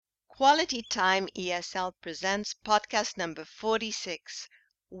Quality Time ESL presents podcast number 46,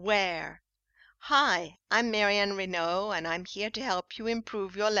 Where? Hi, I'm Marianne Renaud, and I'm here to help you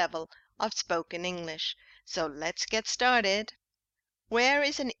improve your level of spoken English. So let's get started. Where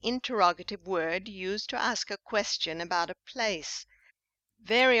is an interrogative word used to ask a question about a place.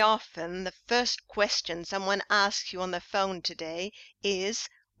 Very often, the first question someone asks you on the phone today is,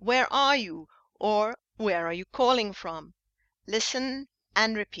 Where are you? Or where are you calling from? Listen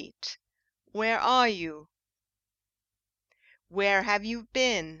and repeat. Where are you? Where have you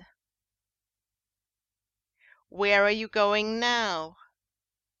been? Where are you going now?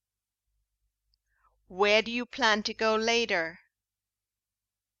 Where do you plan to go later?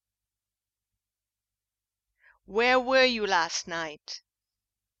 Where were you last night?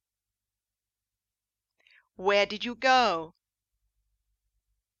 Where did you go?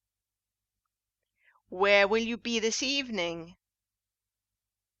 Where will you be this evening?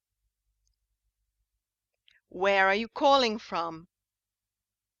 Where are you calling from?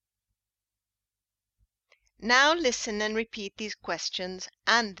 Now listen and repeat these questions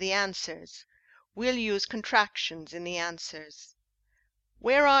and the answers. We'll use contractions in the answers.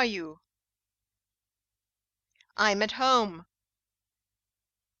 Where are you? I'm at home.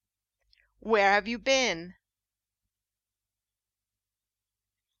 Where have you been?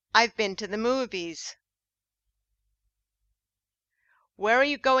 I've been to the movies. Where are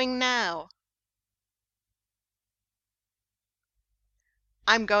you going now?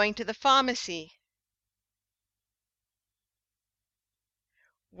 I'm going to the pharmacy.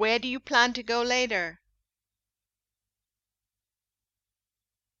 Where do you plan to go later?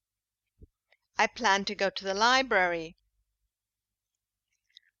 I plan to go to the library.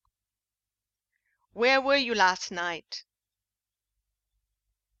 Where were you last night?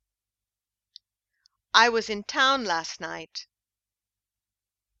 I was in town last night.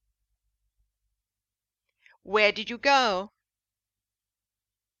 Where did you go?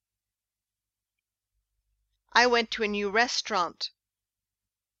 I went to a new restaurant.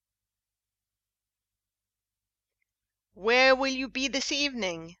 Where will you be this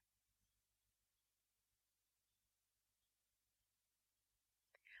evening?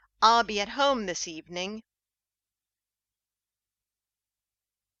 I'll be at home this evening.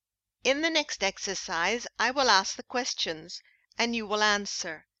 In the next exercise, I will ask the questions and you will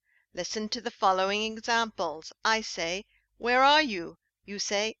answer. Listen to the following examples. I say, Where are you? You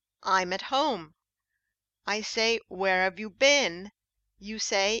say, I'm at home. I say, Where have you been? You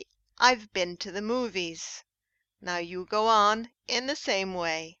say, I've been to the movies. Now you go on in the same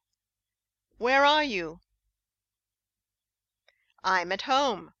way. Where are you? I'm at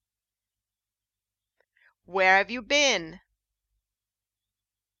home. Where have you been?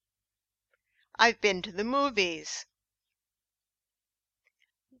 I've been to the movies.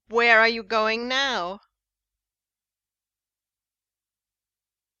 Where are you going now?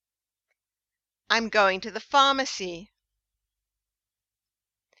 I'm going to the pharmacy.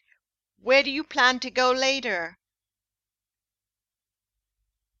 Where do you plan to go later?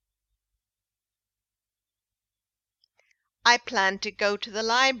 I plan to go to the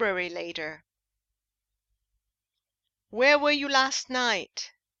library later. Where were you last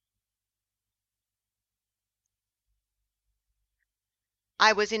night?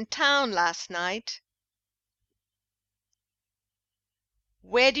 I was in town last night.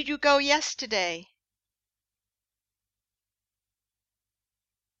 Where did you go yesterday?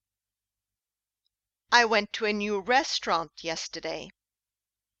 I went to a new restaurant yesterday.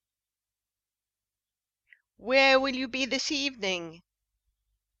 Where will you be this evening?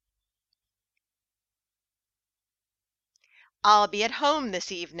 I'll be at home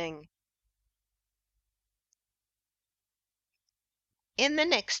this evening. In the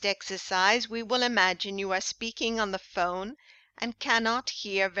next exercise, we will imagine you are speaking on the phone and cannot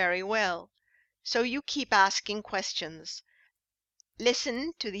hear very well, so you keep asking questions.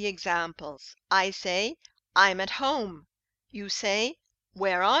 Listen to the examples. I say, I'm at home. You say,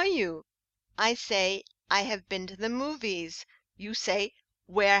 Where are you? I say, I have been to the movies. You say,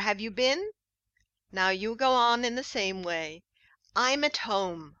 Where have you been? Now you go on in the same way. I'm at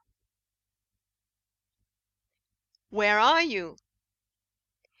home. Where are you?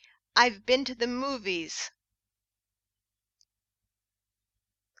 I've been to the movies.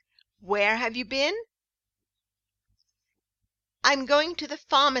 Where have you been? I'm going to the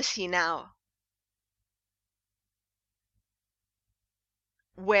pharmacy now.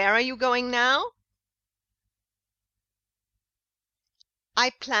 Where are you going now?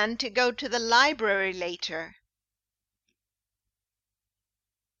 I plan to go to the library later.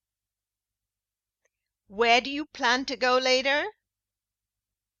 Where do you plan to go later?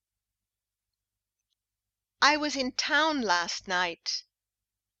 I was in town last night.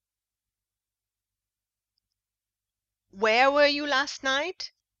 Where were you last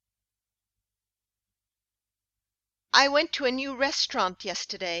night? I went to a new restaurant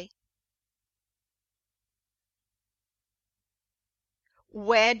yesterday.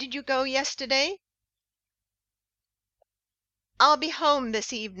 Where did you go yesterday? I'll be home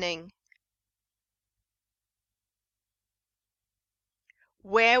this evening.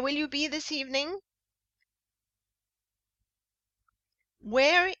 Where will you be this evening?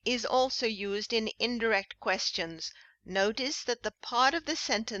 Where is also used in indirect questions. Notice that the part of the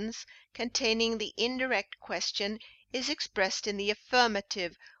sentence containing the indirect question is expressed in the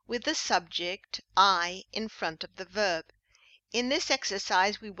affirmative with the subject I in front of the verb. In this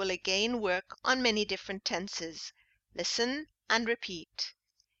exercise we will again work on many different tenses. Listen and repeat.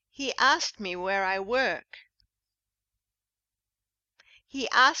 He asked me where I work. He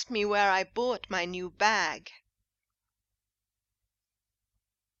asked me where I bought my new bag.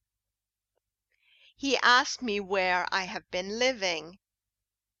 He asked me where I have been living.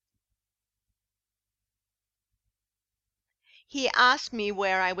 He asked me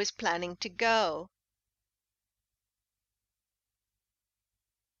where I was planning to go.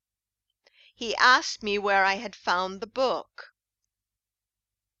 He asked me where I had found the book.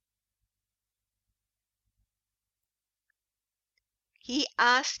 He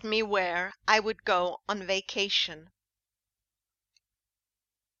asked me where I would go on vacation.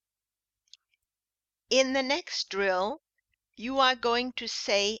 In the next drill, you are going to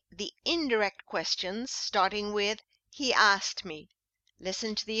say the indirect questions starting with he asked me.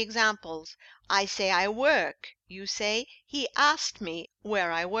 Listen to the examples. I say I work. You say he asked me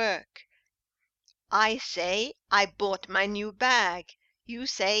where I work. I say I bought my new bag. You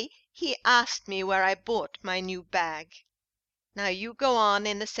say he asked me where I bought my new bag. Now you go on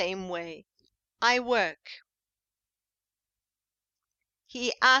in the same way. I work.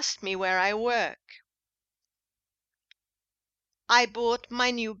 He asked me where I work. I bought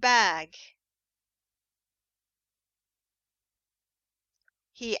my new bag.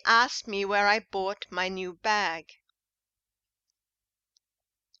 He asked me where I bought my new bag.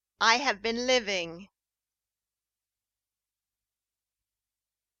 I have been living.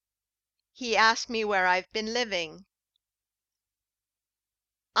 He asked me where I've been living.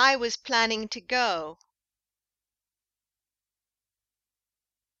 I was planning to go.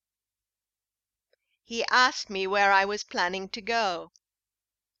 He asked me where I was planning to go.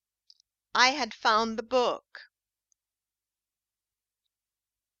 I had found the book.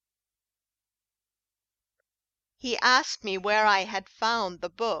 He asked me where I had found the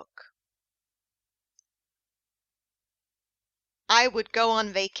book. I would go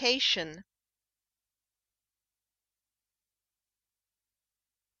on vacation.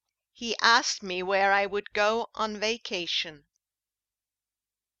 He asked me where I would go on vacation.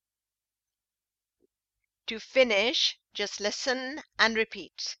 To finish, just listen and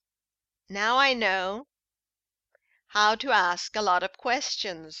repeat. Now I know how to ask a lot of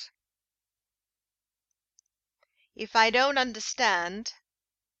questions. If I don't understand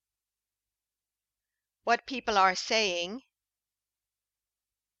what people are saying,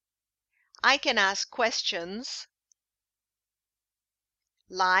 I can ask questions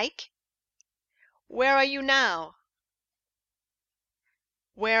like, where are you now?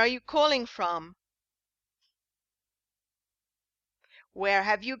 Where are you calling from? Where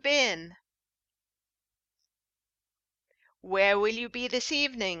have you been? Where will you be this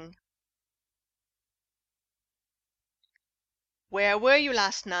evening? Where were you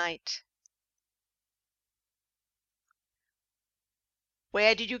last night?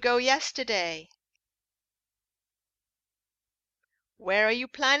 Where did you go yesterday? Where are you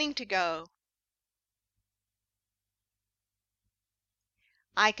planning to go?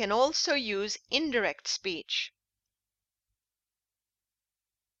 I can also use indirect speech.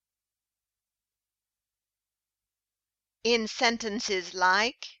 In sentences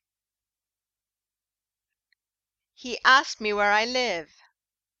like, he asked me where I live.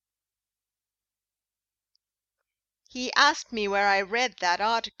 He asked me where I read that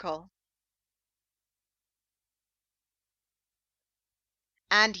article.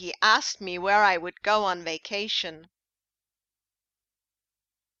 And he asked me where I would go on vacation.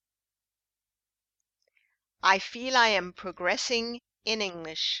 I feel I am progressing in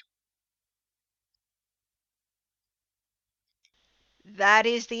English. That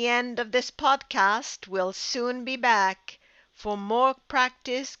is the end of this podcast. We'll soon be back. For more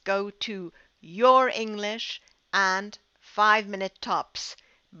practice, go to Your English and 5 Minute Tops.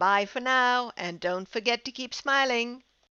 Bye for now, and don't forget to keep smiling.